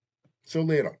So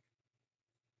lay it on.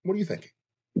 What are you thinking?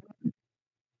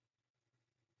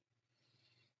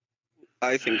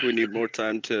 I think we need more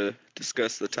time to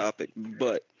discuss the topic,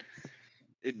 but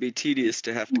it'd be tedious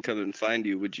to have to come and find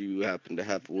you. Would you happen to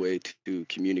have a way to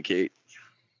communicate?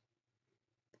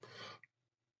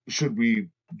 Should we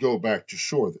go back to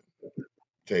shore then?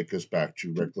 Take us back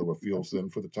to Red Clover Fields then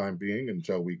for the time being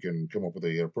until we can come up with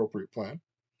an appropriate plan?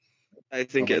 I How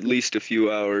think about at that? least a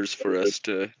few hours for us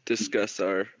to discuss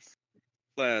our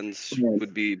plans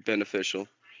would be beneficial.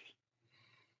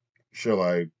 Shall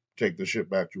I take the ship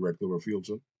back to Red Clover Fields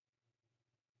then?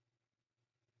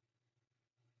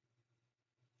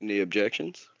 Any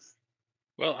objections?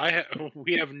 Well,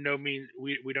 we have no means.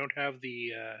 We don't have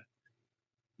the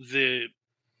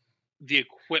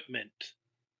equipment.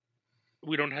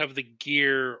 We don't have the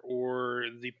gear or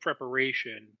the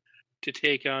preparation to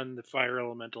take on the fire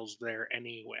elementals there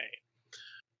anyway.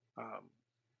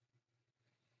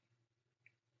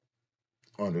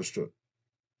 Understood.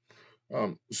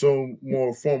 So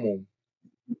more formal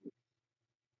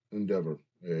endeavor,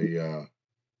 a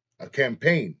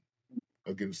campaign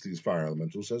against these fire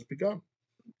elementals has begun.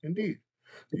 Indeed,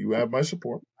 you have my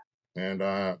support and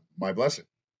my blessing.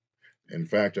 In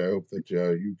fact, I hope that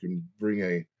you can bring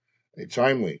a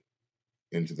timely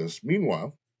into this.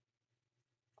 Meanwhile,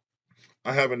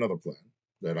 I have another plan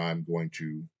that I'm going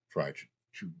to try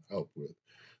to help with.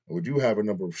 We do have a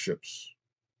number of ships,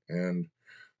 and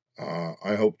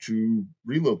I hope to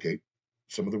relocate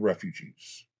some of the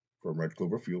refugees from Red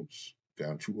Clover Fields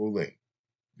down to Olay,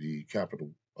 the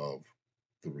capital of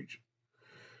the region.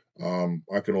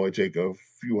 I can only take a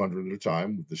few hundred at a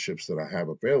time with the ships that I have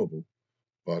available,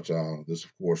 but this,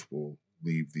 of course, will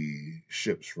leave the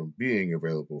ships from being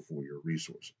available for your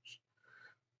resources.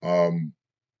 Um,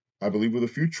 I believe with a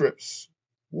few trips,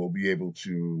 we'll be able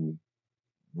to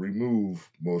remove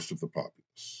most of the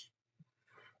populace.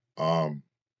 Um,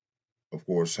 of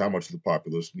course, how much of the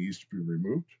populace needs to be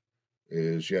removed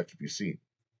is yet to be seen.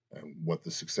 And what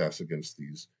the success against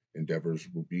these endeavors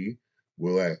will be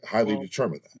will highly Well,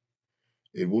 determine that.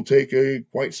 It will take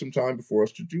quite some time before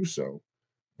us to do so,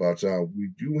 but we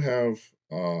do have.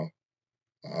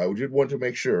 I did want to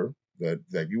make sure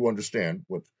that you understand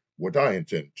what I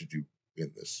intend to do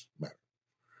in this matter.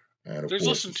 And of there's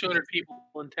less course, than it's 200 people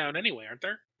in town anyway, aren't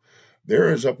there?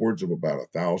 there is upwards of about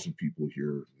 1,000 people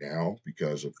here now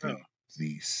because of Oh,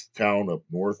 the town up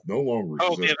north no longer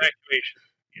oh, the exists. evacuation.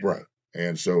 Yeah. Right.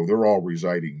 And so they're all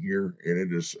residing here, and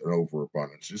it is an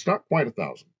overabundance. It's not quite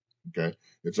 1,000. Okay.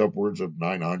 It's upwards of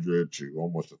 900 to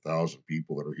almost 1,000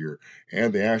 people that are here.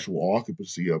 And the actual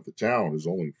occupancy of the town is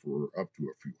only for up to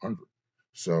a few hundred.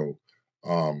 So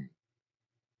um,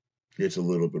 it's a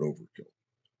little bit overkill.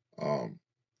 Um,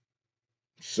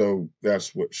 so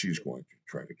that's what she's going to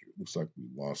try to do. Looks like we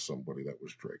lost somebody that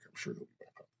was Drake. I'm sure he'll be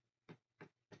back up.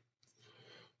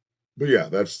 But yeah,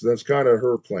 that's kind of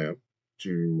her plan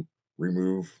to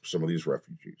remove some of these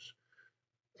refugees.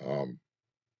 Um,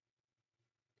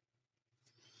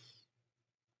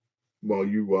 Well,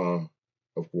 you,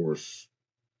 of course,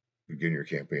 begin your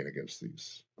campaign against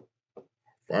these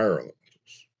fire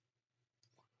elementals.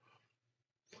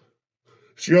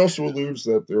 She also alludes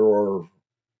that there are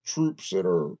troops that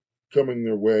are coming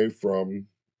their way from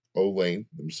Olane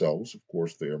themselves. Of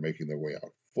course, they are making their way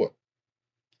out foot.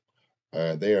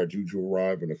 They are due to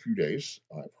arrive in a few days.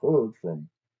 I've heard from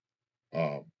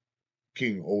uh,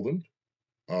 King Olden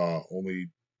only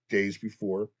days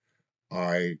before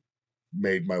I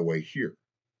made my way here.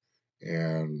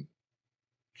 And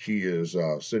he is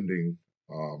sending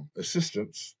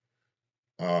assistance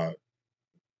uh,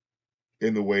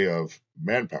 in the way of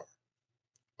manpower,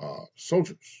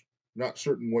 soldiers. Not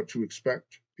certain what to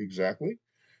expect exactly,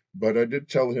 but I did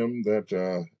tell him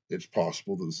that it's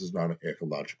possible that this is not an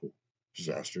ecological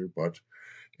disaster, but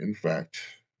in fact,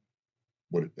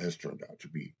 what it has turned out to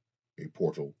be a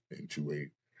portal into a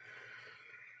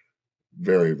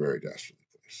very, very dastardly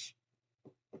place.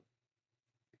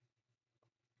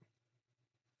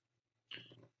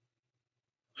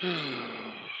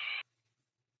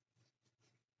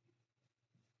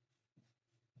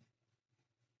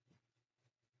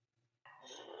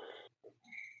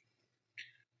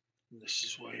 This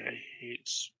is why I hate.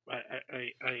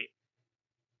 I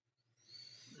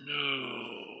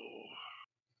no.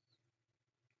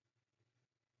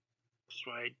 That's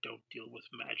why I don't deal with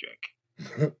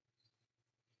magic.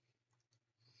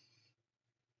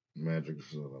 Magic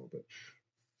is a little bitch.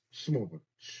 Small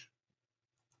bitch.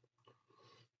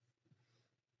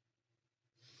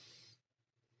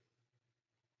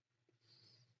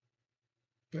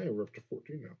 Hey, we're up to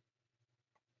 14 now.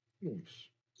 Nice.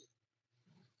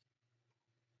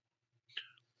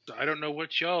 So I don't know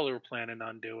what y'all are planning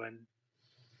on doing.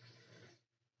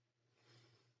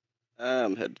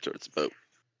 I'm headed towards the boat.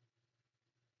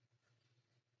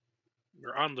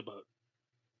 We're on the boat.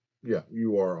 Yeah,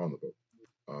 you are on the boat.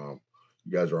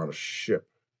 You guys are on a ship,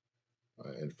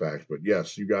 in fact. But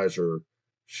yes, you guys are.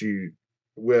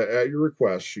 At your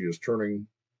request, she is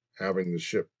having the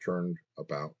ship turned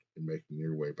about and making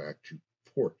your way back to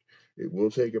port. It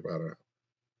will take about an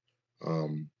hour.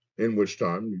 In which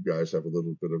time you guys have a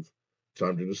little bit of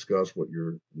time to discuss what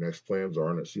your next plans are,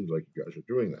 and it seems like you guys are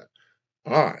doing that.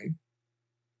 I'm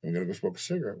gonna go smoke a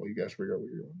cigarette while you guys figure out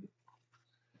what you're going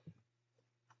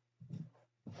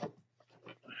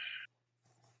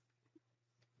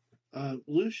to do.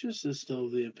 Lucius is still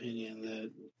of the opinion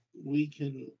that we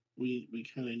kind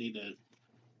of need to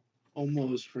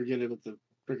almost forget about the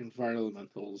freaking fire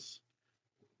elementals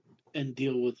and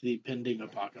deal with the pending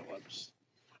apocalypse.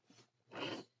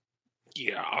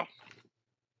 Yeah.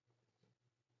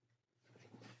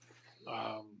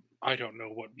 I don't know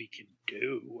what we can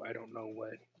do. I don't know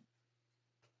what.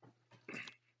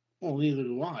 Well, neither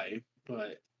do I,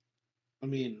 but I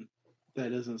mean,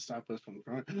 that doesn't stop us from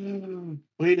trying.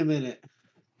 Wait a minute.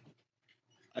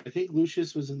 I think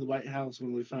Lucius was in the White House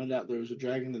when we found out there was a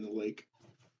dragon in the lake.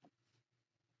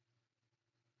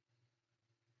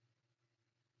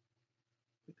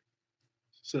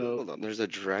 So Hold on, there's a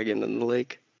dragon in the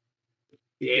lake.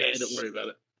 yeah, don't worry about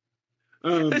it.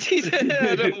 He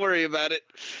said, "Don't worry about it."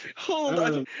 Hold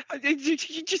on, you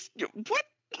just what?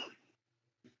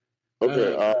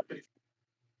 Okay.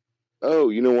 Oh,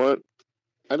 you know what?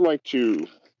 I'd like to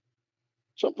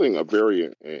a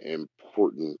very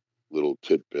important little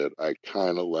tidbit I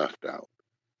kind of left out,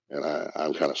 and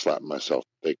I'm kind of slapping myself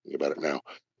thinking about it now.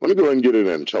 Let me go ahead and get an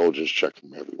intelligence check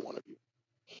from every one of you.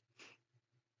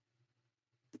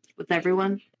 With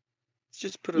everyone? Let's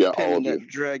just put a pin all in of that you.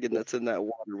 dragon that's in that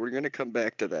water. We're gonna come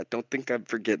back to that. Don't think I'm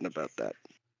forgetting about that.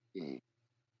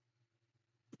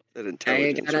 That I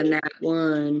intelligence. got a nat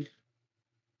 1.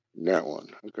 Nat 1.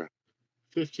 Okay.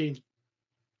 15.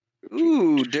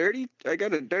 Ooh, dirty. I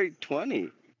got a dirty 20.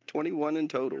 21 in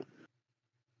total.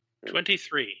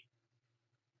 23.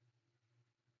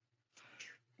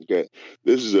 Okay.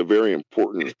 This is a very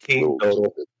important 15 little total.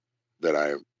 tidbit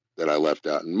that I left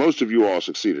out, and most of you all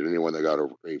succeeded. Anyone that got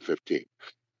over a 15.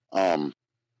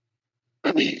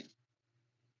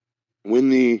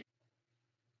 When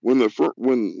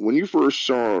you first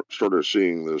started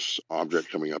seeing this object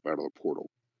coming up out of the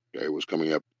portal, okay, it was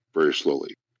coming up very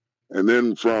slowly, and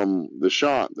then from the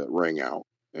shot that rang out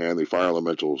and the fire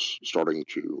elementals starting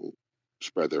to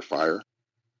spread their fire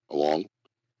along,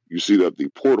 you see that the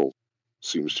portal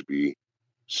seems to be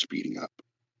speeding up.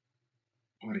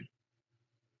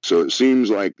 So it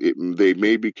seems like they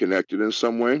may be connected in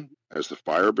some way. As the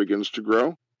fire begins to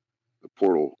grow, the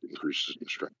portal increases in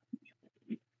strength.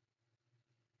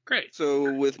 Great.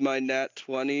 So with my nat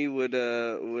 20, would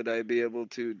I be able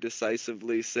to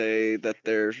decisively say that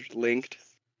they're linked?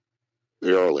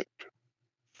 They are linked.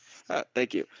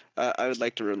 Thank you. I would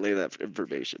like to relay that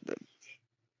information then.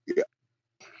 Yeah.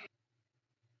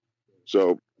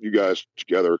 So you guys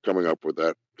together coming up with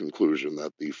that conclusion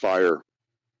that the fire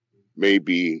may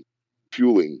be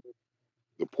fueling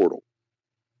the portal.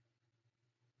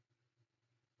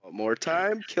 One more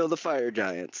time, kill the fire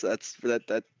giants. That's that.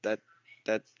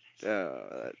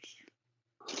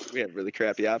 We have really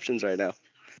crappy options right now.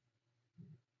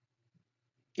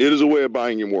 It is a way of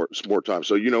buying you more time.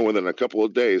 So within a couple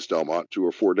of days, Delmont, 2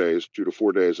 to 4 days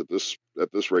at this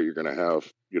rate, you're going to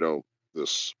have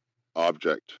this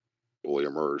object fully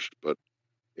emerged. But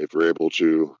if you're able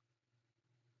to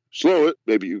slow it,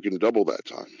 maybe you can double that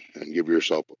time and give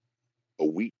yourself a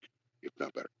week, if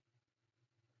not better.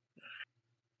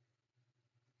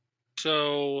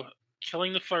 So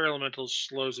killing the fire elementals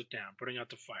slows it down, putting out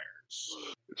the fires.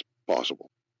 It's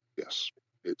possible. Yes,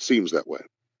 it seems that way.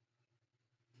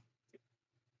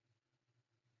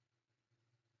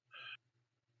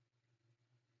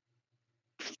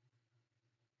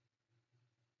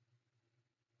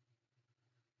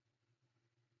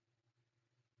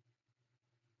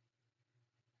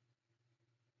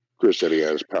 Chris said he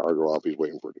had his power go off. He's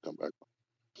waiting for it to come back.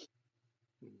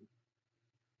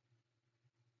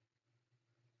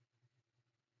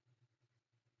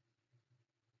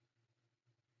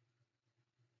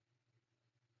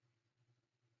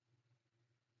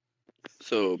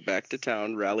 So back to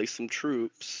town, rally some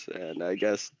troops, and I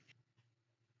guess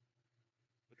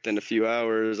within a few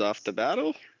hours off the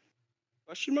battle?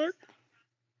 Question mark?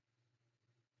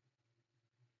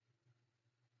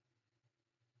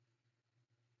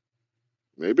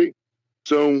 Maybe.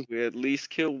 So we at least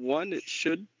kill one. It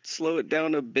should slow it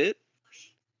down a bit.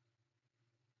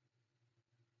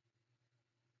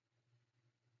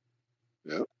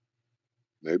 Yeah,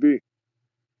 maybe.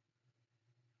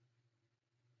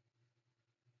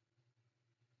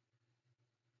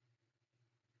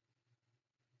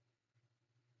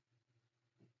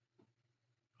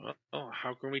 Well,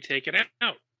 how can we take it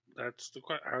out? That's the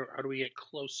question. How do we get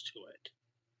close to it?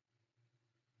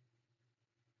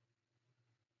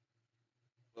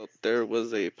 Well, there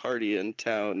was a party in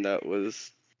town that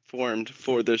was formed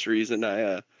for this reason.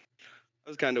 I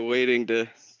was kind of waiting to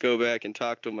go back and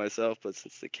talk to myself, but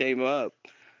since it came up,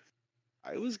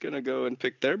 I was gonna go and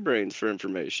pick their brains for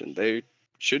information. They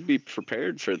should be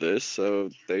prepared for this,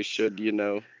 so they should,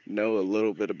 know a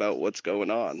little bit about what's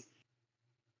going on.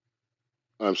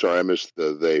 I'm sorry, I missed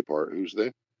the they part. Who's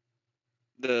they?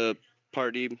 The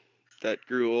party that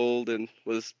grew old and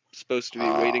was supposed to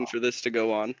be waiting for this to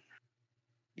go on.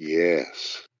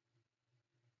 Yes.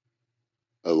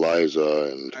 Eliza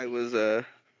and I was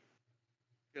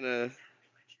gonna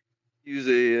use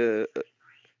a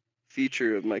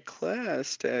feature of my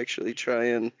class to actually try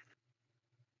and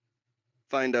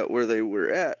find out where they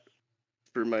were at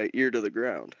for my ear to the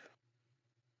ground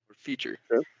or feature.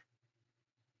 Okay.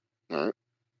 All right.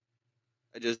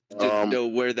 I just didn't Um, know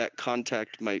where that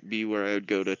contact might be where I would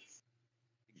go to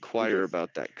inquire Okay.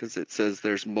 about that because it says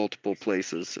there's multiple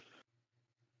places.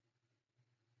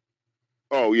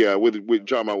 Oh yeah, with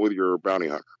talking about with your bounty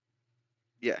hunter.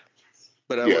 Yeah,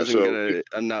 but I Yeah, wasn't so gonna.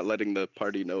 I'm not letting the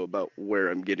party know about where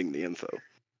I'm getting the info.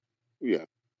 yeah.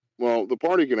 Well, the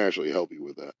party can actually help you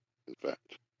with that. In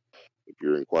fact, if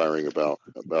you're inquiring about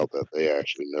that, they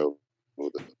actually know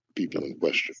the people in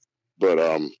question. But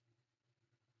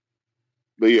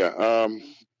yeah.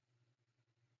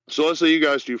 So let's say you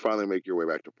guys do finally make your way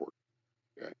back to port.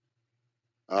 Okay.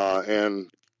 And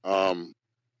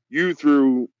you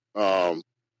threw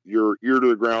your ear to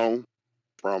the ground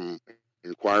from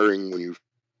inquiring when you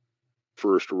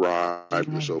first arrived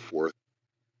and so forth.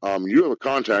 You have a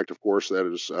contact, of course, that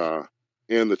is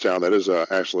in the town. That is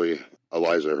actually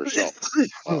Eliza herself,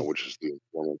 which is the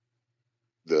informant,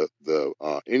 the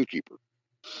innkeeper.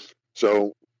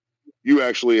 So you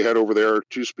actually head over there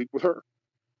to speak with her.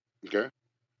 Okay.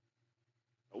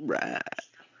 All right.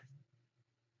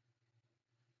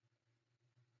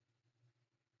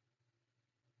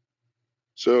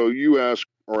 So you are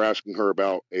asking her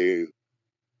about a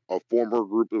former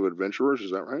group of adventurers.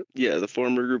 Is that right? Yeah, the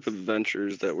former group of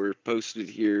adventurers that were posted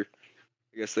here.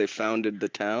 I guess they founded the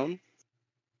town.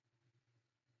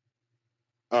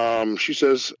 She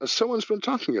says someone's been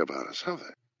talking about us, have they?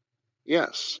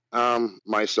 Yes.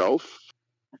 Myself,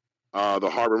 the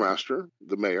harbor master,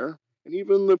 the mayor, and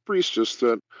even the priestess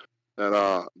that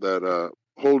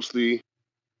holds the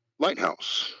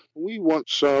lighthouse. We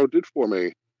once did form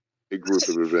a group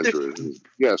of adventurers. And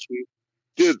yes, we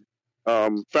did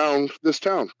found this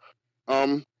town.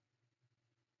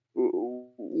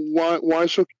 Why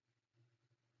so?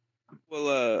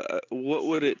 Well, what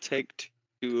would it take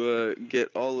to get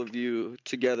all of you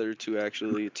together to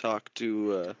actually talk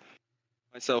to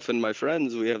myself and my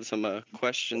friends? We have some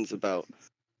questions about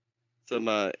some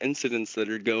incidents that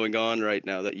are going on right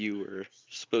now that you were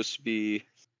supposed to be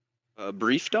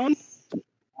briefed on,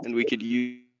 and we could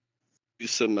use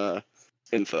some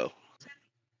info.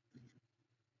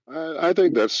 I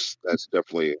think that's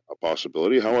definitely a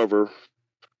possibility. However,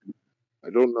 I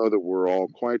don't know that we're all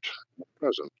quite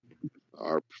present.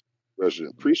 Our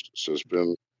resident priestess has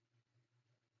been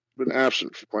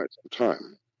absent for quite some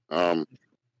time.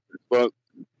 But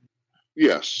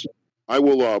yes, I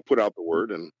will put out the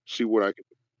word and see what I can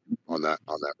do on that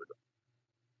regard.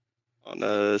 On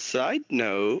a side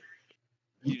note,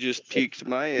 you just piqued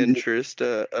my interest.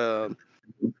 Could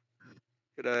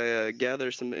I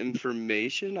gather some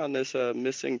information on this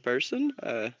missing person?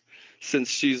 Since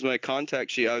she's my contact,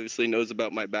 she obviously knows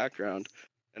about my background,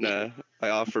 and I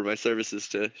offer my services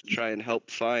to try and help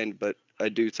find. But I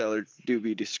do tell her do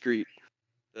be discreet.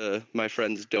 My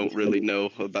friends don't really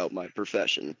know about my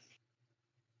profession.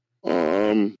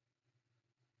 You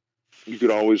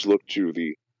could always look to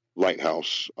the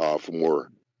lighthouse for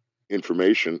more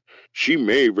information. She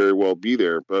may very well be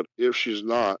there, but if she's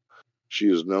not, she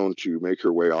is known to make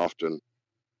her way often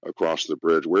across the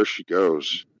bridge. Where she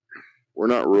goes, we're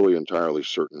not really entirely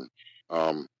certain.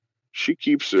 She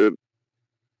keeps it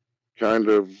kind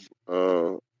of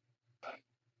to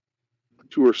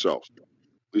herself. At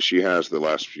least she has the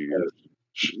last few years.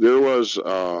 There was,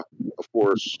 of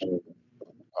course,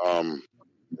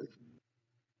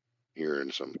 here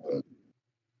in some.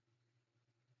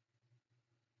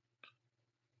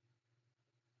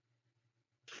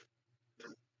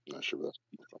 Not sure if that's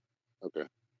okay.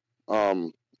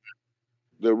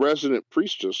 The resident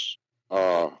priestess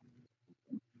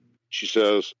She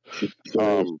says,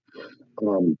 "Oh,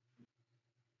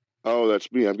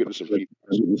 that's me. I'm getting some feet.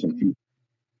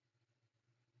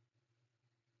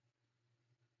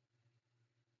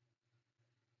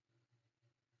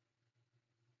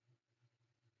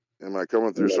 Am I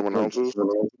coming through someone else's?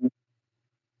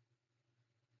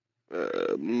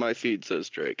 My feed says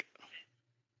Drake.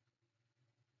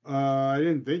 I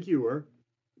didn't think you were.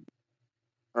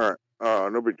 All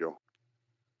right. No big deal.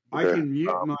 I Okay. can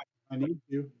mute my. I need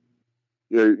to.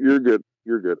 Yeah, you're good.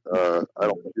 You're good. I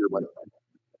don't hear my.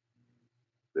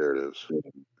 There it is.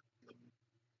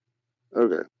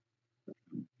 Okay.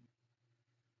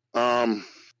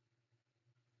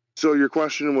 So your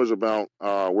question was about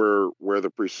where the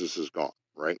priestess has gone,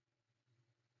 right?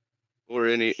 Or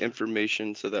any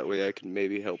information so that way I can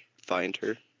maybe help find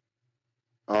her.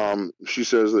 She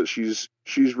says that she's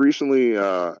recently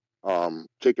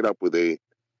taken up with a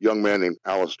young man named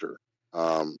Alistair.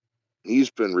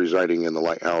 He's been residing in the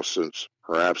lighthouse since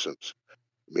her absence.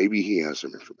 Maybe he has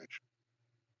some information.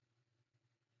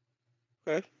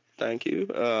 Okay, thank you.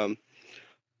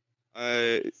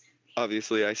 I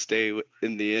stay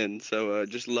in the inn, so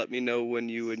just let me know when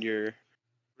you and your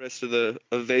rest of the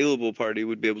available party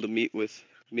would be able to meet with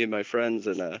me and my friends,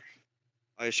 and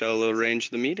I shall arrange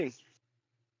the meeting.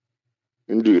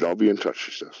 Indeed, I'll be in touch,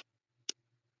 she says.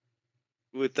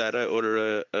 With that, I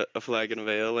order a flagon of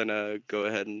ale and go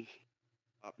ahead and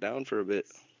pop down for a bit.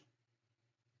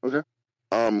 Okay.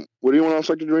 Would anyone else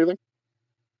like to do anything?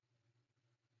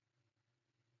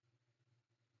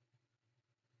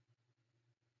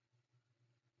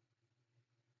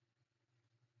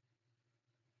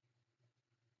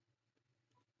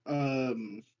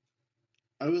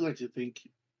 I would like to think,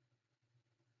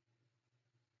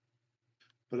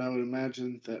 but I would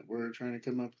imagine that we're trying to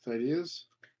come up with ideas.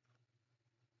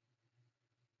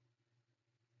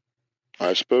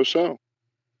 I suppose so.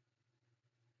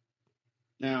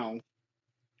 Now,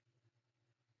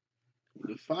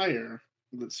 the fire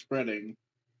that's spreading,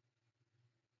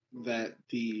 that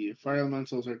the fire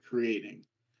elementals are creating,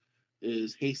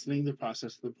 is hastening the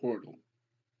process of the portal.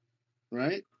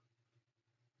 Right?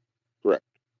 Correct.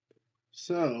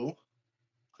 So,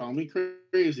 call me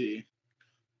crazy.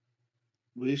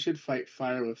 We should fight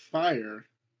fire with fire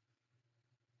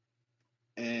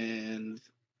and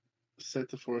set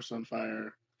the forest on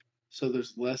fire so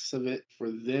there's less of it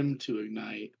for them to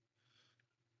ignite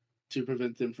to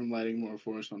prevent them from lighting more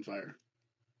forest on fire.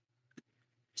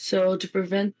 So to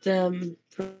prevent them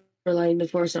from lighting the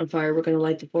forest on fire, we're going to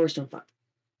light the forest on fire.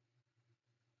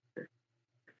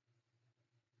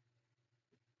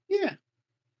 Yeah.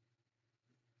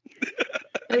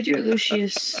 My dear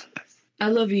Lucius, I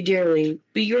love you dearly,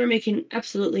 but you're making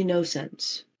absolutely no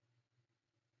sense.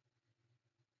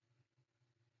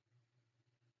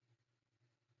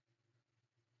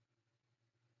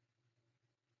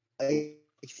 I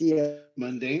see a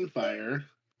Mundane fire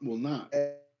will not.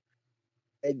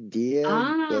 idea,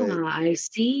 but I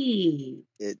see.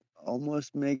 it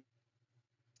almost makes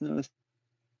no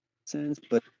sense.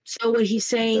 But So what he's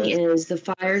saying is the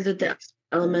fire that the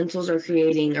elementals are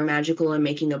creating are magical and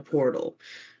making a portal.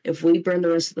 If we burn the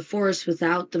rest of the forest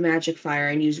without the magic fire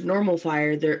and use normal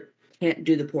fire, they can't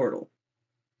do the portal.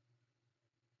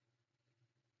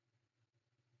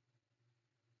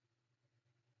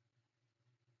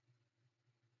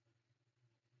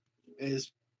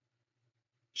 Is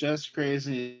just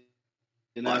crazy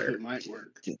enough Water. it might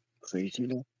work. crazy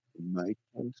enough, it might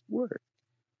just work.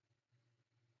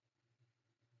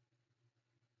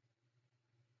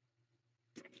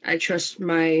 I trust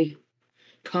my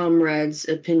comrades'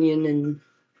 opinion and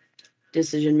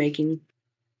decision making.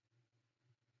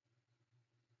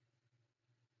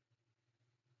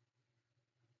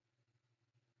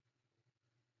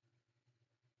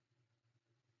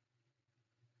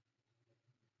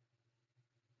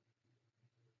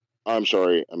 I'm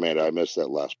sorry, Amanda, I missed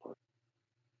that last part.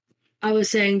 I was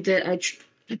saying that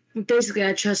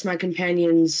I trust my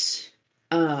companion's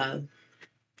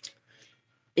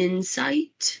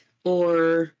insight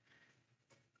or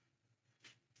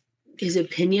his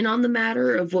opinion on the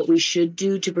matter of what we should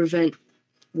do to prevent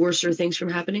worser things from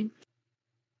happening.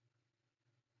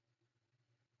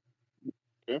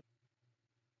 Okay.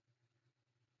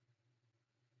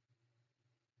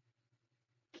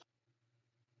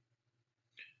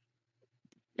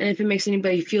 And if it makes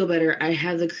anybody feel better, I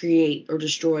have the create or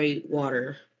destroy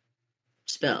water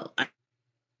spell.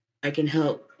 I can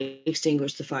help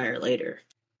extinguish the fire later.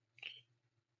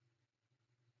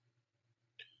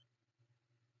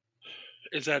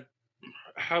 Is that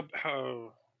how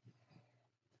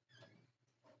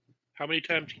many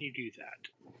times can you do that?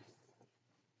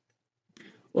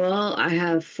 Well, I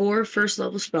have 4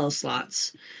 first-level spell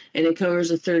slots, and it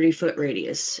covers a 30-foot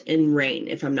radius in rain,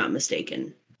 if I'm not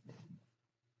mistaken.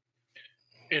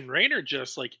 In rain or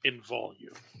just like in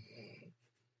volume?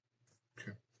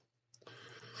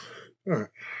 All right.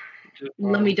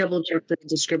 Let me double-check the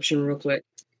description real quick.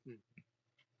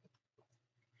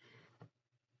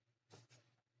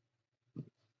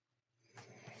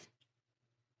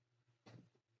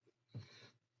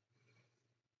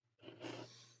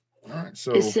 All right.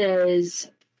 So It says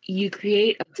you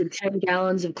create up to 10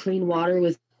 gallons of clean water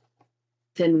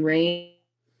within range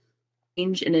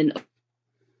in an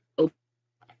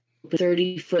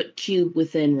 30-foot cube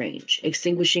within range,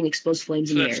 extinguishing exposed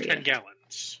flames So in the that's area. 10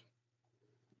 gallons.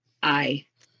 Aye.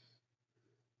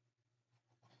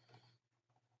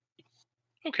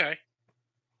 Okay.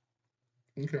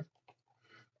 okay.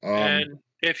 And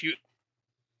if you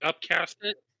upcast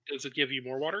it, does it give you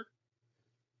more water?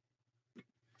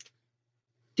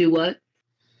 Do what?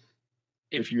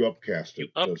 If you upcast You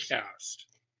it, does- upcast,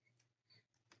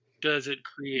 does it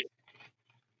create?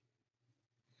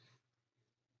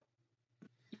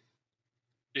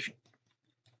 If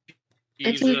you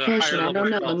That's use a good a question. higher I level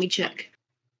don't know. spell Let me slot. check.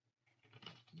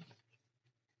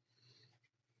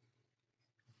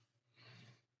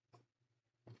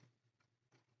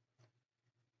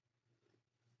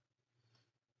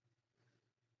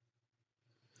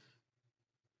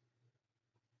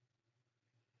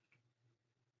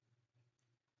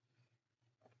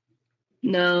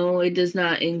 No, it does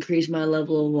not increase my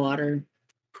level of water.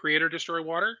 Create or destroy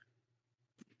water?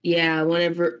 Yeah,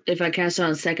 if I cast it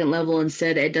on second level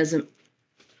instead, it doesn't.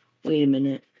 Wait a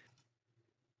minute.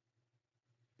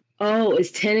 Oh,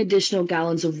 it's 10 additional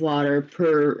gallons of water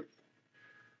per.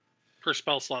 Per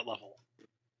spell slot level.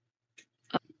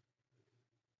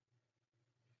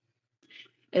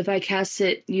 If I cast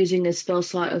it using a spell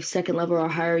slot of second level or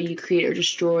higher, you create or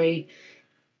destroy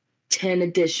 10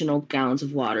 additional gallons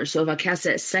of water. So if I cast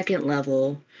it at second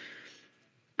level,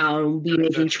 I'll be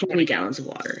making That's 20 gallons of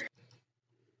water.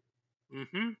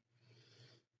 Mm-hmm.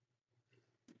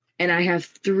 And I have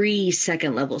 3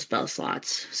 second level spell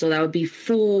slots. So that would be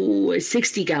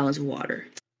 60 gallons of water.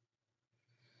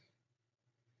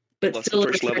 But Plus still the in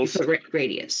a first levels. 30-foot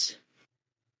radius.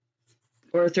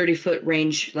 Or a 30-foot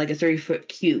range, like a 30-foot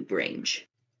cube range.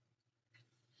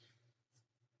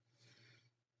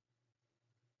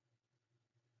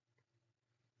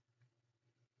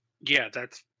 Yeah,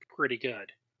 that's pretty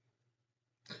good.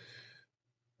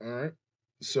 all right.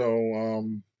 So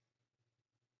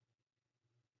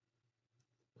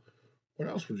what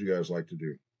else would you guys like to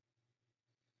do?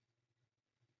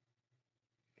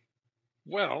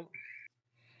 Well,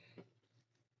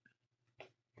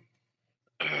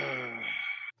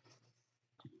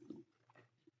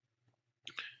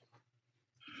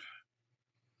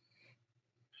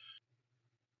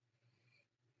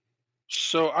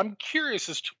 so I'm curious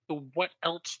as to what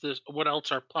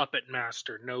else our puppet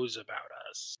master knows about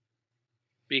us,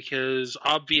 because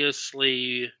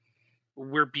obviously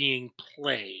we're being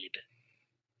played.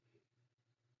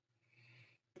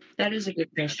 That is a good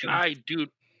question. I do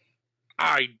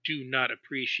not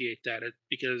appreciate that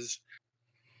because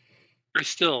I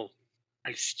still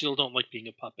don't like being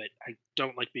a puppet. I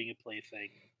don't like being a plaything.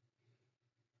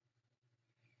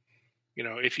 You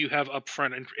know, if you have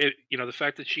upfront and the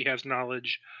fact that she has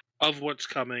knowledge of what's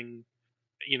coming,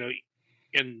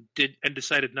 and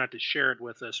decided not to share it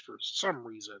with us for some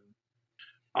reason,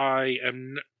 I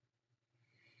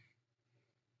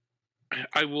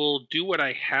will do what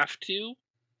I have to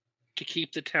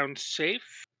keep the town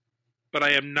safe, but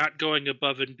I am not going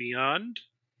above and beyond,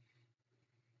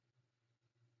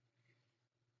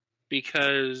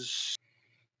 because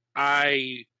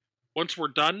once we're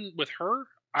done with her,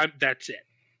 that's it.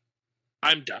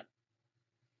 I'm done.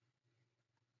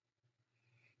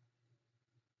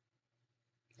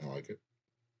 I like it.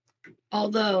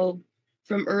 Although,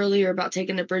 from earlier about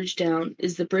taking the bridge down,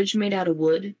 is the bridge made out of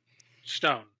wood?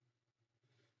 Stone.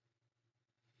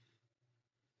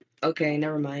 Okay,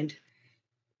 never mind.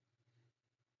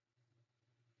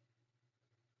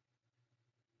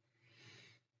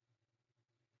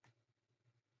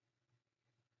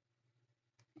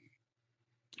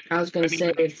 I was going to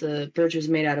say, if the bridge was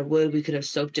made out of wood, we could have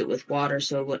soaked it with water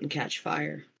so it wouldn't catch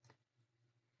fire.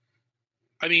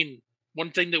 I mean,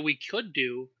 one thing that we could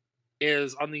do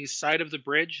is on the side of the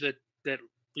bridge that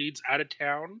leads out of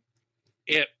town,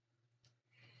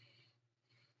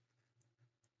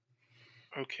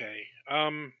 okay.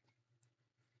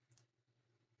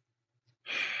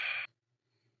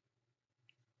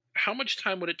 How much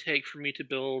time would it take for me to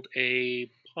build a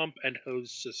pump and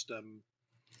hose system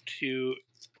to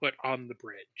put on the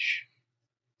bridge?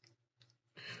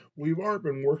 We've already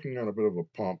been working on a bit of a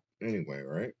pump anyway,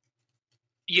 right?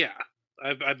 Yeah,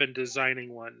 I've been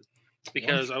designing one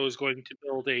because I was going to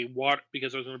build a water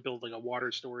like a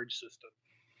water storage system.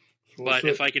 But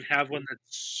if I can have one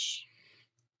that's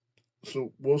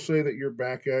So we'll say that you're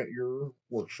back at your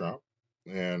workshop,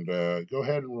 and go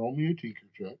ahead and roll me a tinker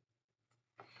check.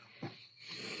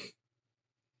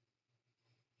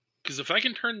 because if I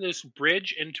can turn this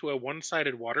bridge into a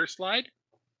one-sided water slide,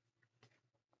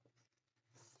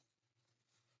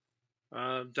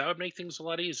 that would make things a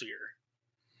lot easier.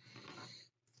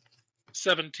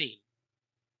 17.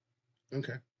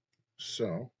 Okay.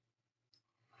 So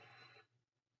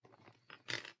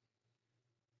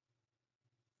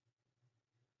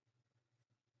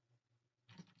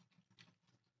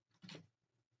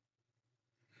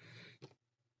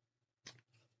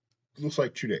looks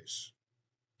like 2 days.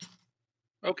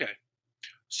 Okay.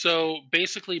 So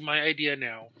basically, my idea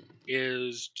now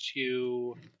is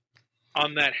to,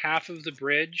 on that half of the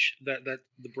bridge, that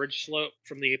the bridge slope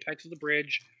from the apex of the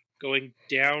bridge going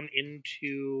down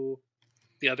into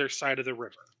the other side of the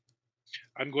river,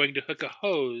 I'm going to hook a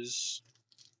hose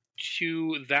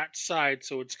to that side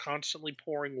so it's constantly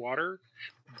pouring water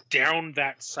down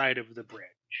that side of the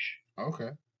bridge.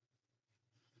 Okay.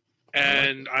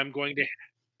 And I'm going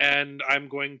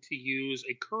to use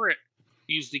the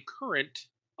current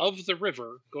of the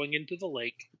river going into the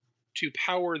lake to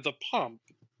power the pump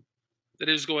that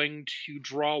is going to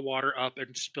draw water up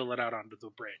and spill it out onto the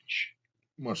bridge.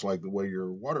 Much like the way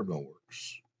your water bill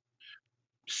works.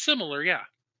 Similar, yeah.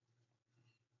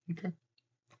 Okay.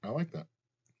 I like that.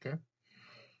 Okay.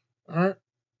 All right.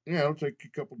 Yeah, it'll take a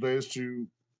couple days to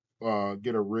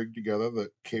get a rig together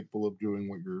that's capable of doing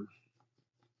what you're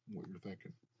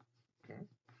thinking. Okay.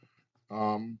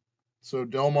 So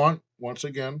Delmont once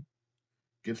again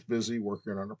gets busy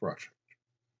working on a project.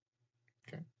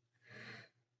 Okay.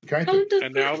 Okay.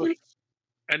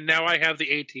 And now I have the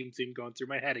A-Team theme going through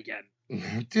my head again.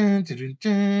 I'm gonna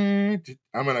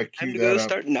cue that up.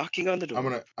 Start knocking on the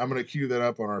door. I'm gonna cue that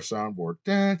up on our soundboard.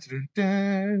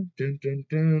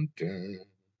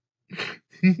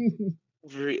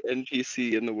 Every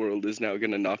NPC in the world is now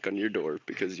gonna knock on your door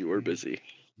because you are busy.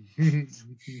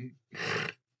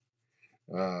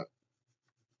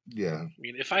 Yeah. I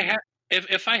mean, if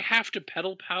I have to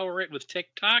pedal power it with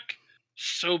TikTok,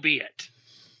 so be it.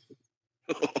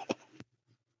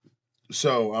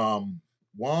 So,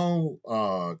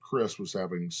 while Chris was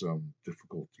having some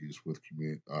difficulties with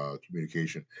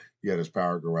communication, he had his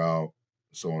power go out,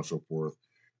 so on and so forth,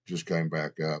 just came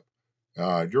back up.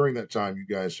 During that time, you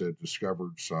guys had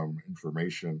discovered some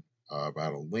information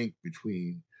about a link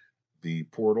between the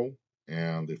portal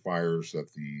and the fires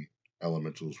that the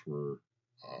elementals were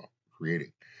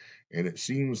creating. And it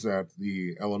seems that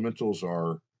the elementals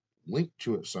are linked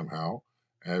to it somehow,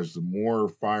 as the more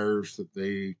fires that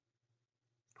they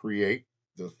create,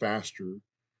 the faster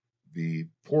the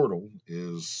portal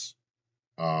is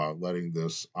letting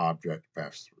this object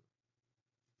pass through.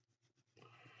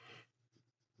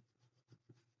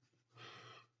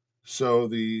 So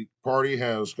the party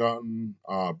has gotten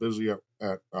busy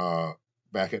at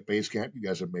back at base camp. You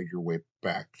guys have made your way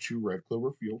back to Red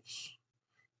Clover Fields.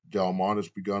 Delmont has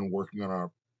begun working on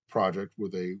a project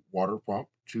with a water pump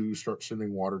to start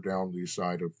sending water down the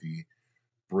side of the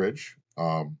bridge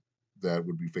that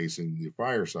would be facing the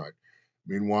fire side.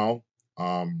 Meanwhile,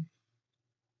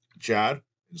 Chad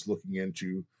is looking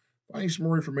into finding some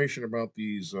more information about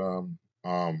these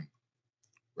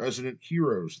resident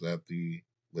heroes that the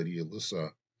Lady Alyssa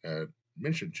had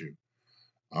mentioned to.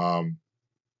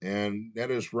 And that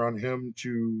has run him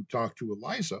to talk to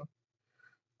Eliza,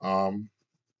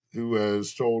 who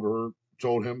has told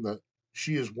him that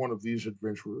she is one of these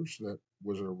adventurers that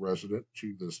was a resident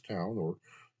to this town or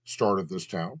started this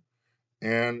town.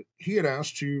 And he had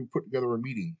asked to put together a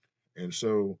meeting. And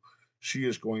so she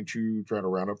is going to try to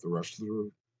round up the rest of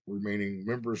the remaining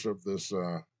members of this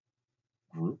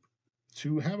group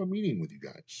to have a meeting with you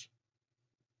guys.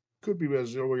 Could be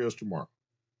as early as tomorrow.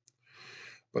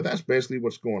 But that's basically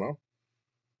what's going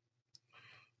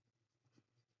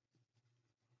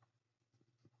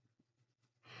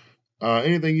on.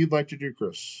 Anything you'd like to do,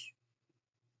 Chris?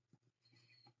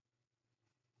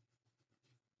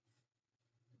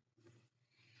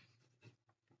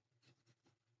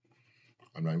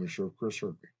 I'm not even sure if Chris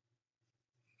heard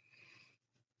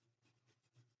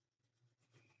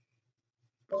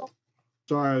me.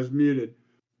 Sorry, I was muted.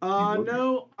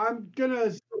 No, I'm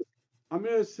gonna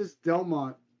assist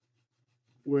Delmont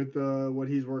with what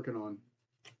he's working on.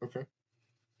 Okay.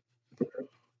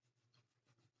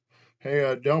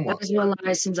 Hey, Delmont. That's one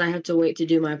lie since I have to wait to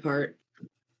do my part.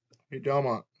 Hey,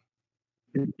 Delmont.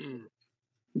 Hmm.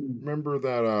 Remember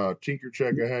that tinker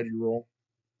check I had you roll?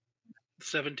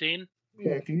 17.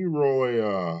 Yeah, can you roll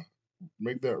a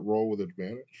make that roll with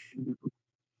advantage?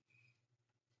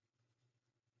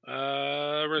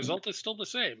 Result is still the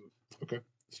same. Okay,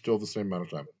 still the same amount of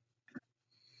time.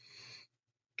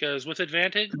 Because with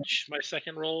advantage, my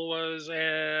second roll was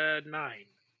a 9.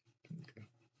 Okay.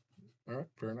 All right,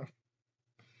 fair enough.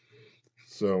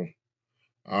 So,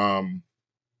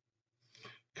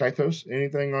 Kaitos,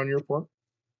 anything on your part?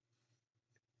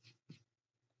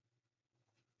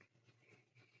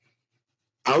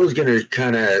 I was gonna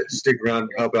kind of stick around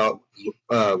and help out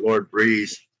Lord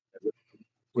Breeze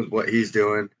with what he's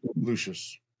doing.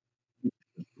 Lucius.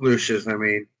 Lucius, I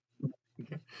mean.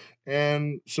 Okay.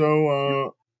 And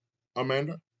so,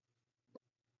 Amanda,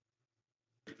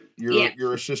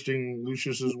 you're assisting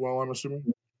Lucius as well, I'm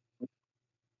assuming?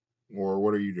 Or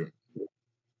what are you doing?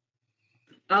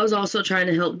 I was also trying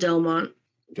to help Delmont.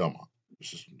 Delmont.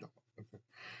 Assistant Delmont. Okay.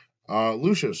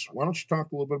 Lucius, why don't you talk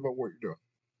a little bit about what you're doing?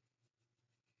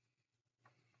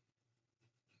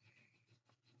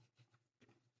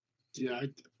 Yeah,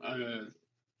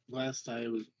 last I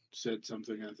said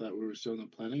something. I thought we were still in the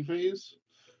planning phase.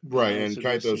 Right, I was and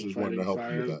Kaitos suggesting is wanting to fighting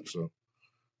help you with fire. that, so.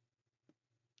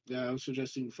 Yeah, I was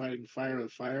suggesting fighting fire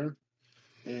with fire,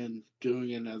 and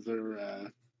doing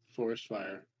another forest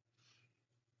fire.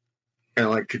 Kind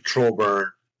of like control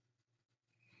burn.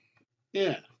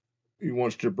 Yeah, He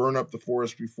wants to burn up the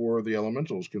forest before the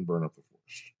elementals can burn up the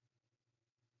forest.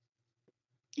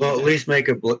 Well, yeah. at least make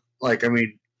a like. I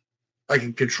mean, like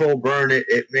in control burn,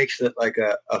 it makes it like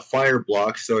a fire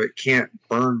block, so it can't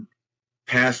burn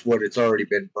past what it's already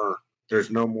been burned. There's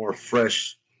no more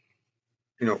fresh,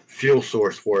 fuel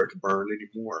source for it to burn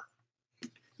anymore.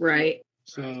 Right.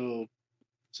 So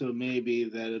maybe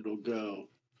that it'll go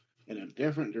in a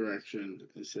different direction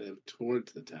instead of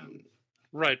towards the town.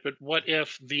 Right, but what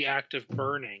if the act of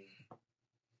burning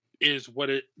is what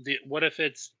if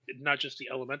it's not just the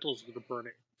elementals that are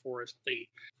burning forest, the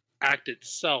act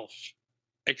itself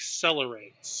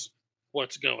accelerates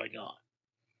what's going on?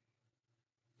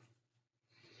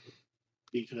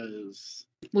 Because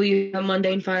Well, you have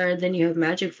mundane fire and then you have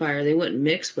magic fire. They wouldn't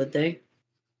mix, would they?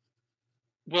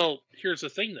 Well, here's the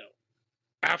thing though.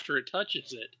 After it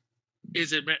touches it,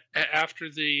 is it after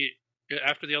the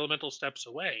elemental steps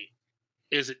away,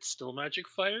 is it still magic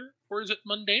fire or is it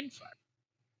mundane fire?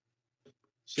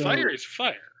 Fire is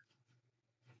fire.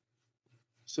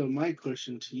 So my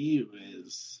question to you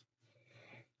is,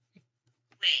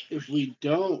 if we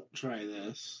don't try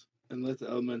this and let the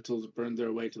elementals burn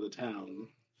their way to the town,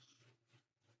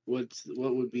 what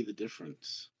would be the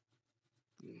difference?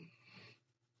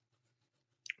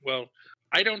 Well,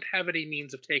 I don't have any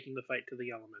means of taking the fight to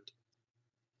the elemental.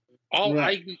 All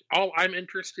I'm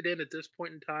interested in at this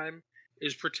point in time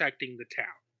is protecting the town.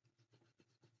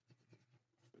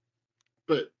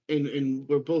 But and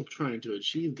we're both trying to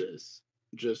achieve this,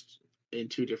 just in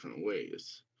two different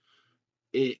ways.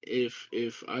 If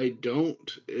we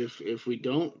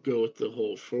don't go with the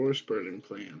whole forest burning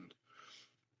plan,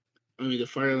 I mean the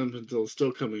fire elemental is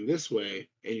still coming this way,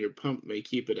 and your pump may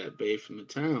keep it at bay from the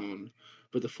town,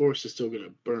 but the forest is still going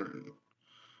to burn.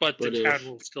 But the town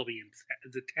will still be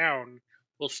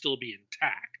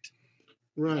intact.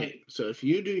 Right. So if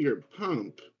you do your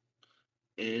pump,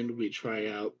 and we try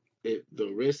out it, though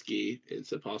risky,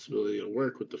 it's a possibility it'll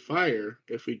work with the fire.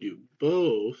 If we do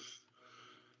both,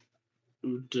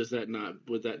 would that not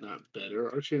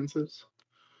better our chances?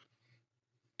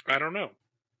 I don't know.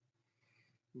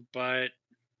 But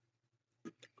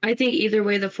I think either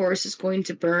way the forest is going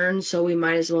to burn, so we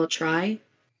might as well try.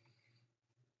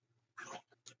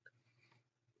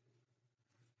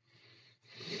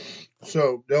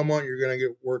 So Delmont, you're going to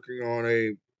get working on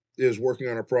a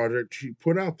project to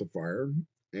put out the fire,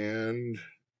 and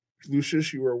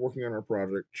Lucius, you are working on a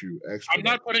project to expedite. I'm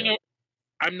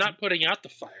not putting out the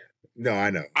fire. No,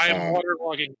 I know. I'm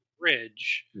waterlogging the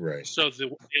bridge, right? So the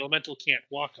elemental can't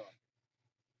walk on.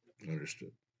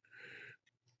 Understood.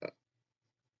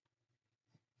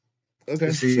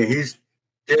 Okay. See,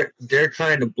 they're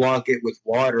trying to block it with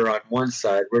water on one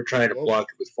side. We're trying to block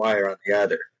it with fire on the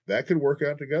other. That could work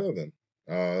out together then.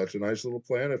 That's a nice little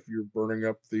plan. If you're burning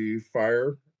up the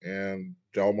fire and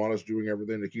Delmont is doing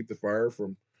everything to keep the fire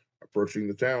from approaching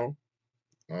the town,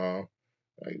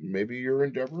 maybe your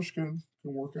endeavors can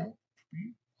work out.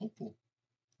 Be hopeful.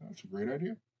 That's a great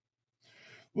idea.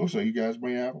 Looks like you guys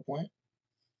may have a plan.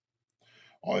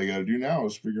 All you got to do now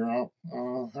is figure out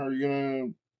how are you going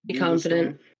to be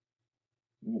confident.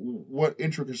 What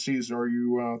intricacies are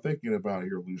you thinking about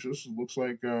here, Lucius? It looks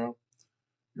like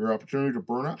your opportunity to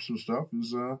burn up some stuff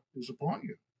is upon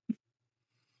you.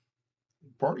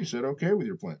 party said okay with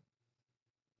your plan.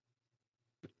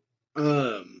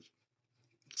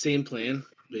 Same plan,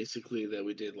 basically, that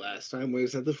we did last time. We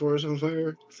set the forest on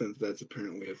fire, since that's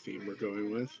apparently a theme we're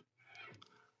going with.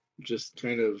 Just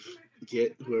kind of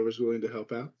get whoever's willing to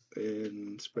help out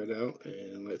and spread out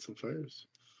and light some fires.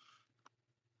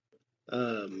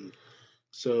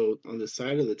 So on the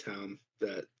side of the town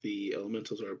that the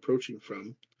elementals are approaching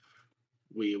from,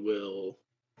 we will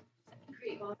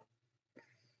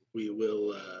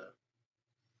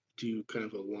do kind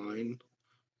of a line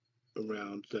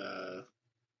around, kind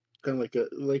of like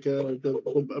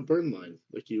a burn line,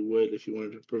 like you would if you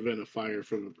wanted to prevent a fire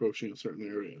from approaching a certain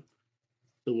area.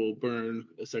 So we'll burn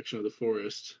a section of the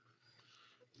forest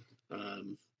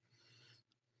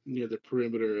near the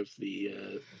perimeter of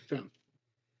the town.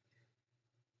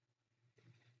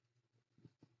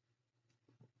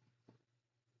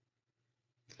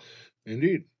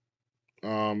 Indeed.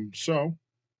 So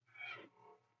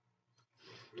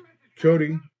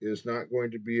Cody is not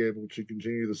going to be able to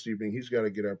continue this evening. He's got to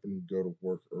get up and go to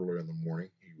work early in the morning.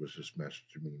 He was just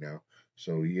messaging me now.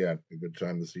 So he had a good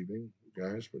time this evening,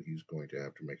 guys, but he's going to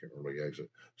have to make an early exit.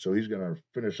 So he's going to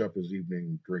finish up his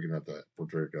evening drinking at the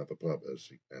pub, as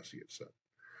he had said.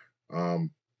 But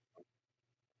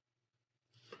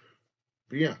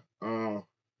yeah,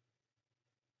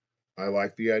 I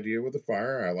like the idea with the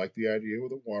fire. I like the idea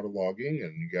with the waterlogging,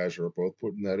 and you guys are both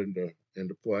putting that into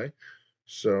play.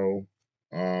 So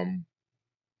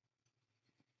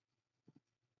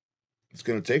it's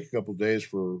going to take a couple of days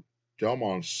for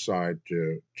Delmont's side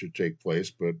to take place,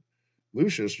 but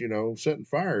Lucius, setting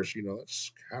fires,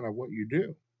 that's kind of what you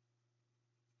do.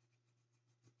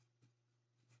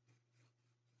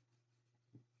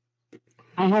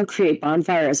 I have create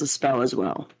bonfire as a spell as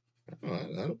well. Oh,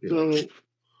 that'll be helpful.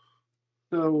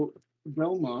 So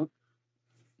Belmont,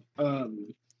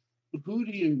 who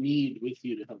do you need with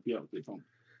you to help you out with home?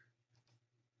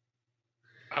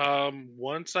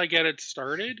 Once I get it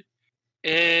started,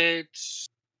 it's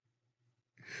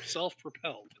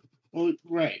self-propelled. Well,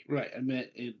 right. I meant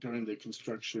it during the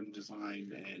construction,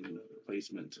 design, and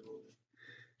placement.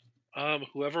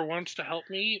 Whoever wants to help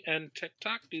me and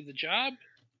TikTok do the job,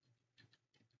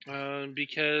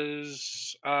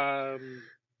 because I've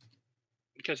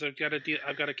got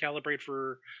to calibrate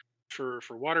for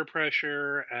water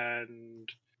pressure and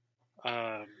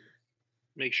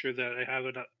make sure that I have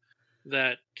enough,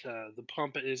 that the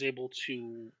pump is able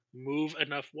to move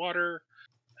enough water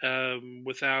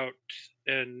without,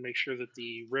 and make sure that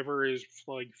the river is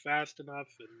flowing fast enough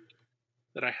and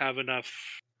that I have enough,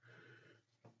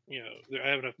 I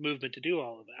have enough movement to do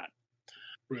all of that.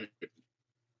 Right.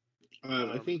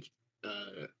 I think,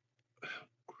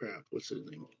 crap, what's his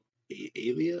name?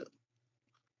 Alia?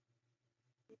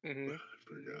 Mm-hmm. I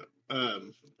forgot.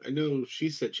 I know she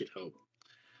said she'd help.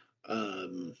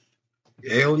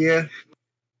 Alia?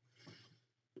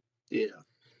 Yeah.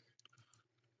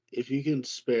 If you can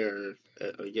spare,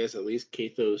 I guess, at least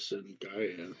Kathos and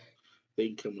Gaia, they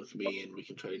can come with me and we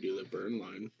can try to do the burn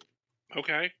line.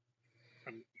 Okay.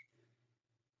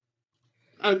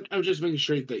 I'm just making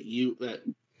sure that you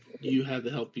have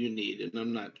the help you need, and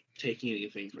I'm not taking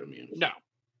anything from you. No.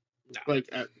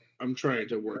 Like, I'm trying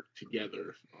to work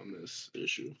together on this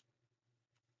issue.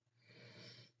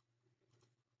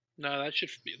 No, that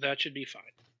should be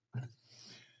fine.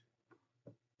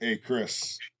 Hey,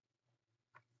 Chris,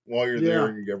 while you're there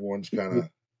and everyone's kind of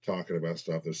talking about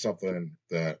stuff, there's something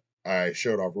that I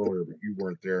showed off earlier, but you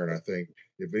weren't there, and I think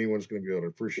if anyone's going to be able to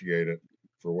appreciate it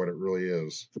for what it really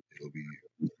is, it'll be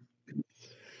you.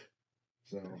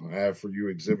 So I have for you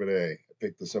Exhibit A. I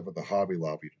picked this up at the Hobby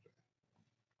Lobby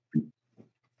today.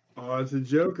 Oh, it's a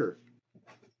Joker.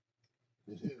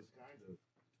 It is, kind of.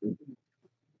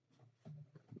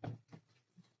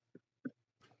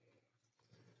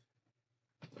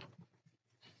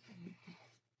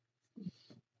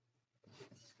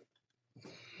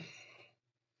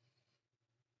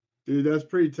 Dude, that's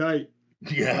pretty tight.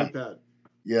 Yeah. I like that.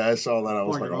 Yeah, I saw that. I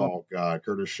was like, Fucking oh, God.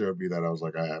 Curtis showed me that. I was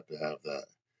like, I have to have that.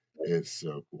 It's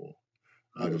so cool.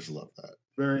 I just love that.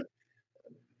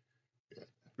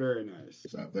 Very nice.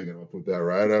 So I'm thinking I'll put that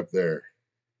right up there.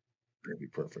 It'll be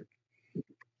perfect.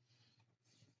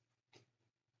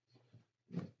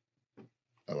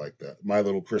 I like that. My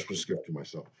little Christmas gift to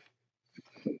myself.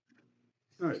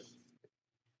 Nice.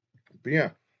 But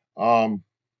yeah.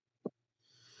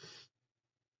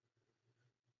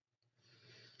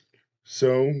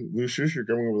 So, Lucius, you're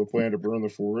coming up with a plan to burn the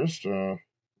forest.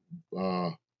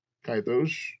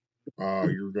 Kaitos,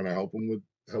 you're going to help with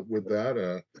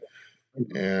that.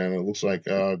 And it looks like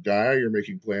Gaia, you're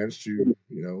making plans to,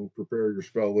 prepare your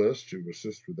spell list to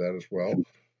assist with that as well.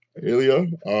 Thalia,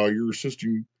 you're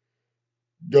assisting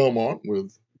Delmont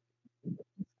with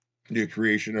the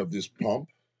creation of this pump.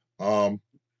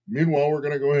 Meanwhile, we're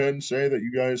going to go ahead and say that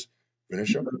you guys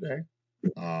finish up the day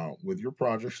with your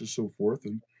projects and so forth,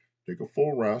 and take a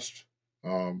full rest.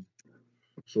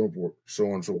 So forth, so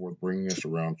on and so forth, bringing us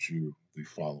around to the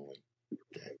following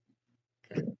day.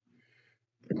 Okay.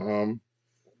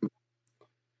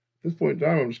 At this point in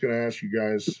time, I'm just going to ask you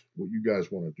guys what you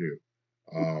guys want to do,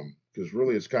 because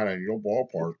really it's kind of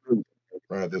ballpark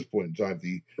right at this point in time.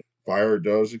 The fire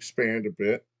does expand a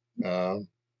bit. The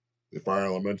fire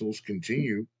elementals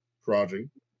continue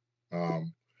trudging.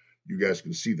 You guys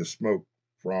can see the smoke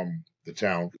from the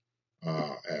town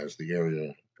as the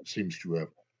area seems to have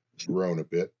grown a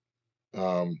bit.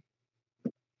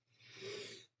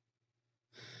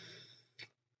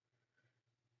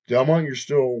 Delmont, you're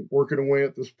still working away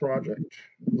at this project.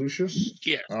 Lucius,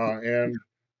 Yeah. and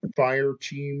fire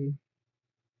team.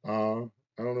 I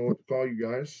don't know what to call you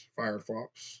guys.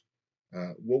 Firefox.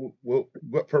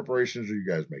 What preparations are you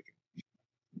guys making?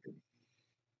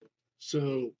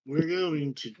 So we're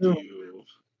going to do,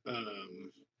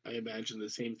 I imagine, the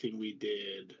same thing we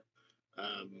did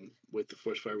with the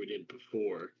forest fire we did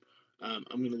before. I'm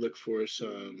going to look for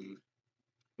some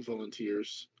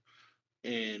volunteers,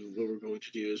 and what we're going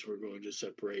to do is we're going to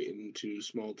separate into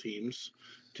small teams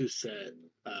to set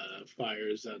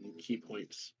fires on key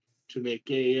points to make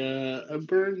a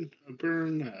burn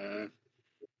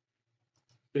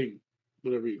thing,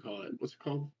 whatever you call it. What's it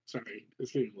called? Sorry,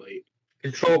 it's getting late.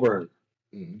 Control burn.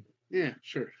 Mm-hmm. Yeah,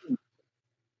 sure.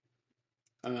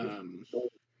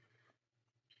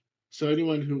 So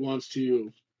anyone who wants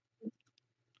to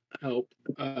help,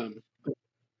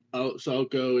 I'll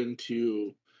go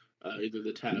into either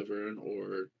the tavern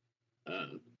or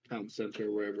town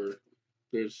center, wherever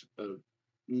there's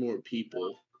more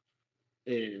people,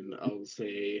 and I'll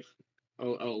say,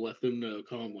 I'll let them know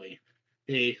calmly,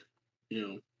 hey,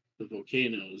 the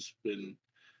volcano's been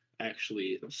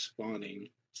actually spawning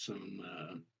some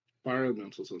fire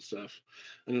elementals and stuff,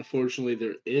 and unfortunately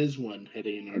there is one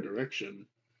heading in our direction.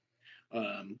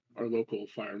 Our local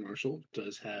fire marshal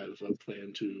does have a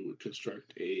plan to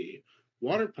construct a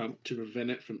water pump to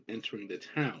prevent it from entering the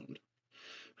town.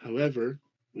 However,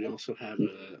 we also have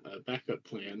a backup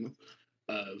plan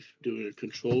of doing a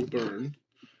controlled burn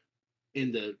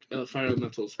in the fire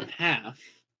elemental's path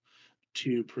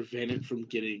to prevent it from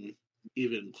getting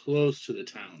even close to the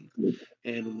town,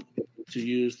 and to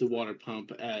use the water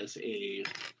pump as a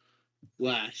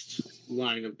last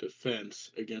line of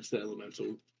defense against the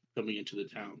elemental coming into the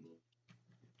town.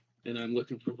 And I'm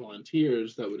looking for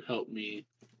volunteers that would help me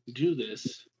do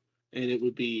this. And it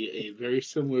would be a very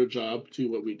similar job to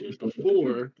what we did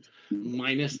before,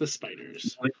 minus the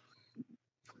spiders.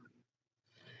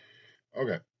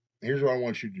 Okay. Here's what I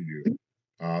want you to do.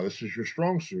 This is your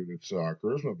strong suit. It's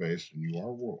charisma based, and you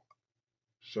are warlock.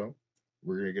 So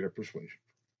we're gonna get a persuasion.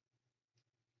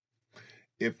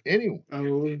 If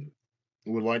anyone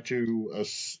would like to,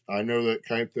 I know that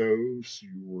Kythos,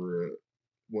 you were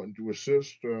wanting to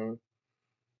assist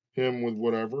him with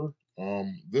whatever.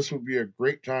 This would be a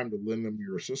great time to lend him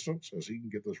your assistance, as he can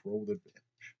get this roll with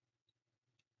advantage.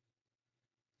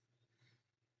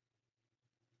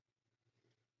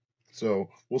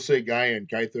 So we'll say Guy and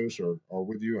Kythos are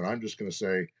with you, and I'm just going to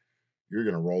say you're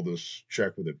going to roll this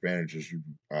check with advantage as you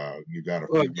got a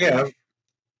Well, few yeah, members.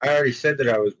 I already said that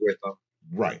I was with them.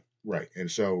 Right. And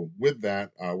so with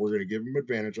that, we're going to give him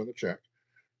advantage on the check.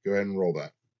 Go ahead and roll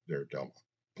that there, Delma,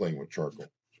 playing with charcoal.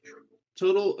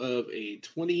 Total of a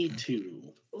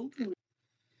 22.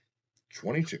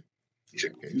 22.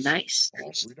 Nice.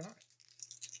 All 3 die.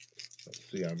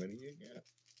 Let's see how many you get.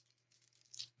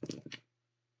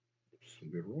 Some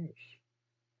good rolls.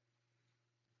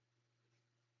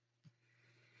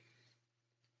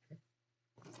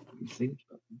 See?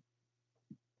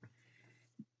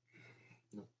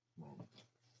 No, wrong.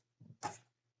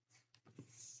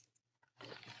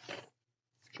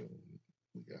 So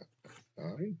we got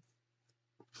 9.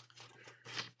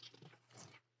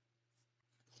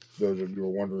 Those of you who are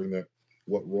wondering that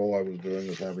what roll I was doing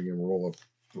was having him roll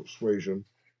a persuasion,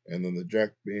 and then the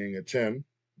jack being a 10,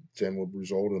 10 would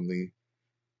result in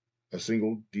a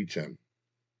single D10,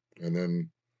 and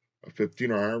then a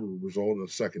 15 or higher would result in a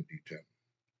second D10,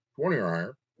 20 or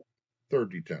higher,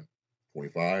 third D10,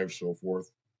 25, so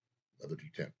forth, another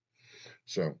D10.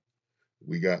 So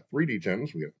we got 3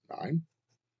 D10s. We got a 9,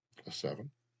 a 7,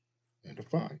 and a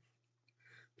 5.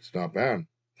 It's not bad.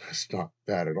 It's not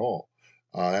bad at all.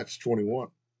 That's 21.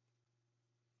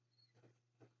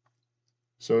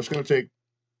 So it's going to take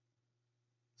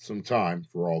some time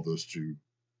for all this to,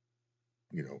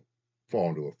 fall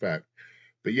into effect.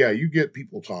 But yeah, you get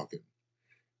people talking,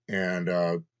 and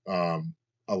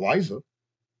Eliza,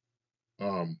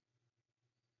 um,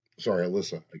 sorry,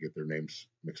 Alyssa, I get their names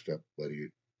mixed up.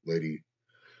 Lady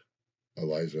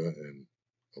Eliza and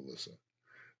Alyssa.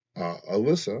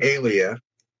 Alyssa, Alia.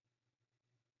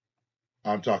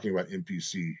 I'm talking about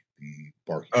NPC, the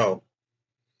barkeeper. Oh,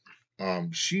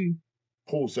 She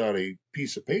pulls out a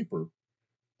piece of paper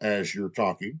as you're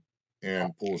talking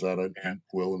and pulls out an ink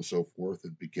quill and so forth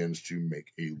and begins to make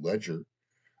a ledger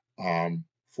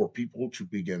for people to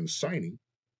begin signing,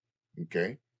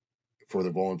 okay, for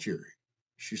the volunteering.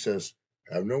 She says,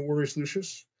 have no worries,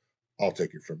 Lucius. I'll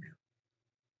take it from here.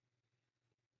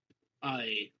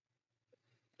 I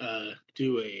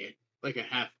do a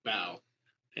half bow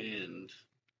and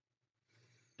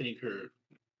thank her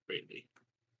greatly.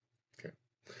 Okay.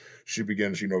 She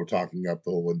begins, talking up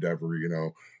the whole endeavor,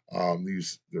 the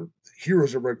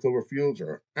heroes of Red Clover Fields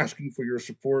are asking for your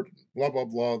support, blah, blah,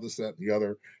 blah, this, that, and the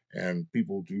other. And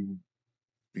people do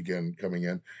begin coming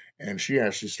in. And she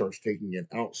actually starts taking it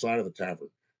outside of the tavern,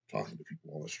 talking to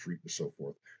people on the street and so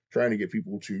forth, trying to get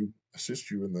people to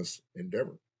assist you in this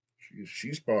endeavor.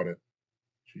 She's bought it.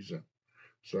 She's in.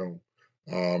 So,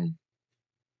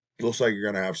 looks like you're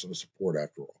going to have some support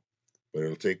after all. But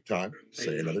it'll take time,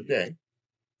 say another day.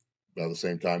 By the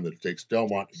same time that it takes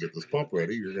Delmont to get this pump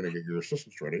ready, you're going to get your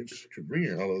assistants ready. It's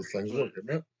convenient how those things work,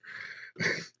 isn't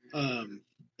it?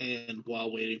 And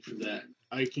while waiting for that,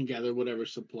 I can gather whatever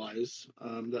supplies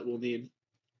that we'll need,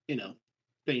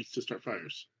 things to start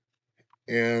fires.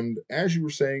 And as you were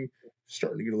saying,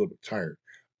 starting to get a little bit tired.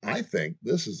 I think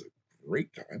this is a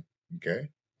great time, okay?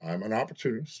 I'm an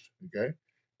opportunist, okay?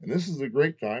 And this is a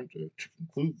great time to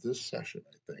conclude this session,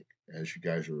 I think, as you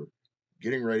guys are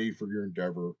getting ready for your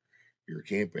endeavor, your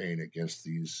campaign against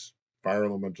these fire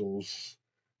elementals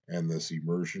and this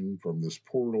immersion from this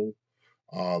portal.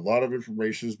 A lot of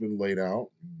information has been laid out,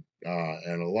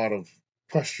 and a lot of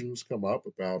questions come up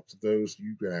about those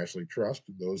you can actually trust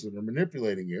and those that are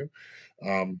manipulating you,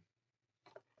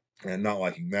 and not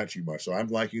liking that too much. So I'm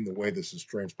liking the way this is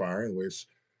transpiring, the way it's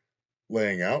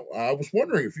laying out. I was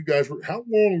wondering if you guys were, how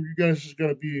long are you guys just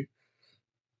going to be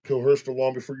coerced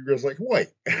along before you guys like, wait,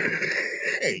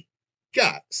 hey,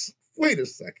 guys, wait a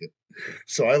second.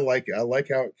 So I like it. I like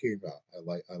how it came out. I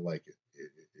like it.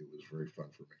 It was very fun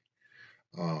for me.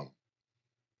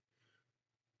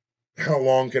 How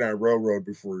long can I railroad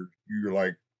before you're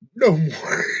like, no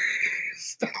more,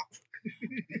 stop?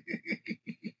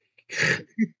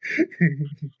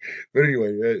 But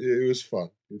anyway, it was fun.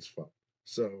 It's fun.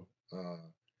 So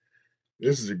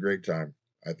this is a great time,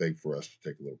 I think, for us to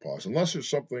take a little pause. Unless there's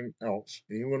something else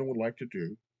anyone would like to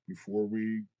do before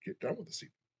we get done with this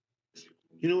evening.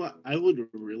 You know what? I would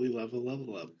really love a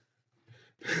level up.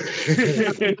 I'm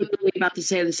literally about to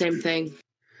say the same thing.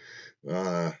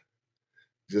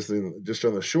 Just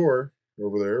on the shore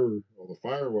over there, where all the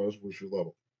fire was your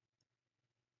level.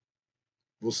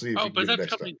 We'll see. If but that's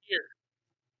next coming time. here.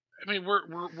 I mean,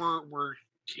 we're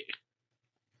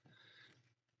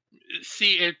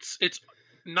see, it's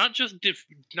not just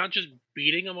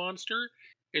beating a monster.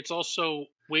 It's also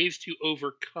ways to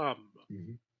overcome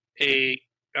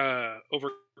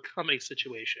overcome a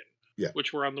situation. Yeah,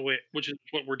 which we're on the way. Which is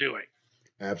what we're doing.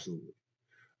 Absolutely.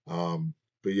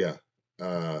 But yeah,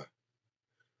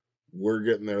 we're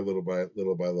getting there little by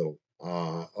little.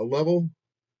 A level.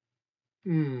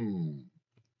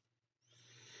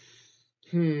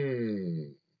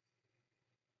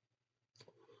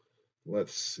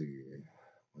 Let's see.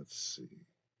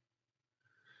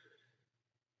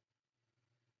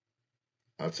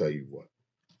 I'll tell you what.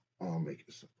 I'll make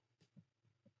it simple.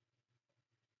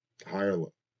 Higher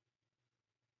low.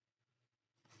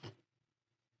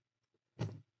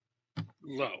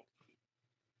 Low.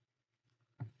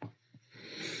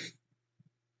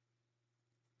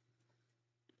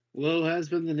 Low has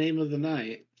been the name of the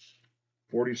night.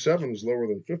 47 is lower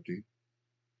than 50.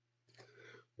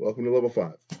 Welcome to level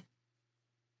 5.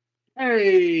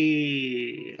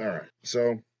 Hey! All right.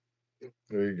 So,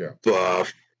 there you go.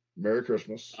 Buff. Merry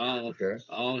Christmas. Okay.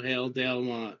 All hail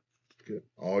Delmont. Okay.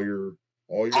 All your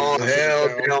all hail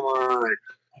Delmont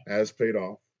has paid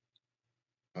off.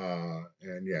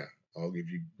 And yeah, I'll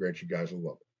grant you guys a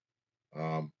level.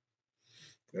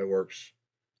 It works.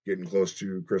 Getting close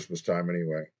to Christmas time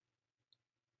anyway.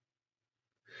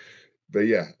 But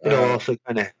yeah, it'll also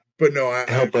kind of. But no,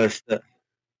 help us.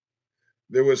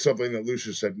 There was something that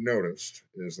Lucius had noticed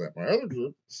is that my other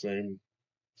group, same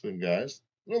guys,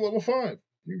 they're level 5.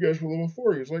 You guys were level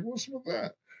 4. He was like, "What's with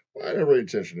that?" Well, I had every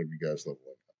intention of you guys leveling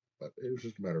up, but it was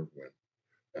just a matter of when.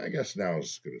 I guess now is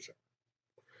as good as ever.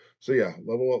 So yeah,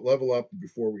 level up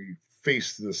before we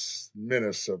face this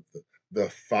menace of the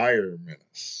fire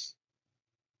menace.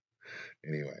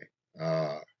 Anyway,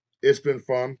 it's been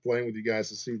fun playing with you guys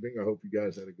this evening. I hope you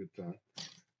guys had a good time.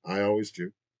 I always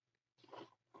do.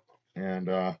 And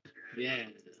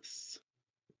Yes.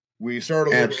 we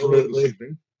started a little early this Absolutely.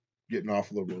 evening, getting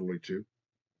off a little early too.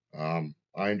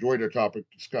 I enjoyed our topic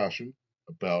discussion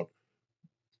about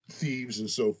thieves and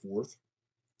so forth.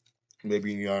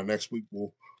 Maybe next week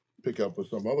we'll pick up with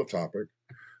some other topic.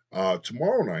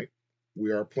 Tomorrow night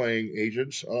we are playing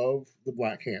Agents of the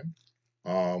Black Hand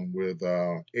with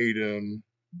Aiden,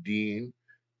 Dean,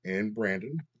 and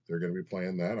Brandon. They're going to be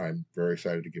playing that. I'm very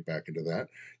excited to get back into that.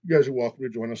 You guys are welcome to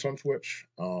join us on Twitch,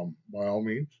 by all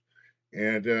means.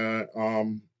 And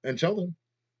until then,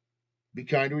 be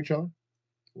kind to each other.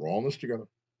 We're all in this together.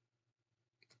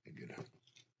 And good night.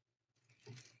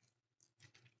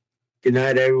 Good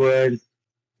night, everyone.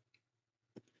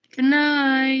 Good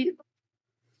night.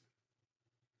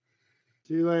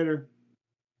 See you later.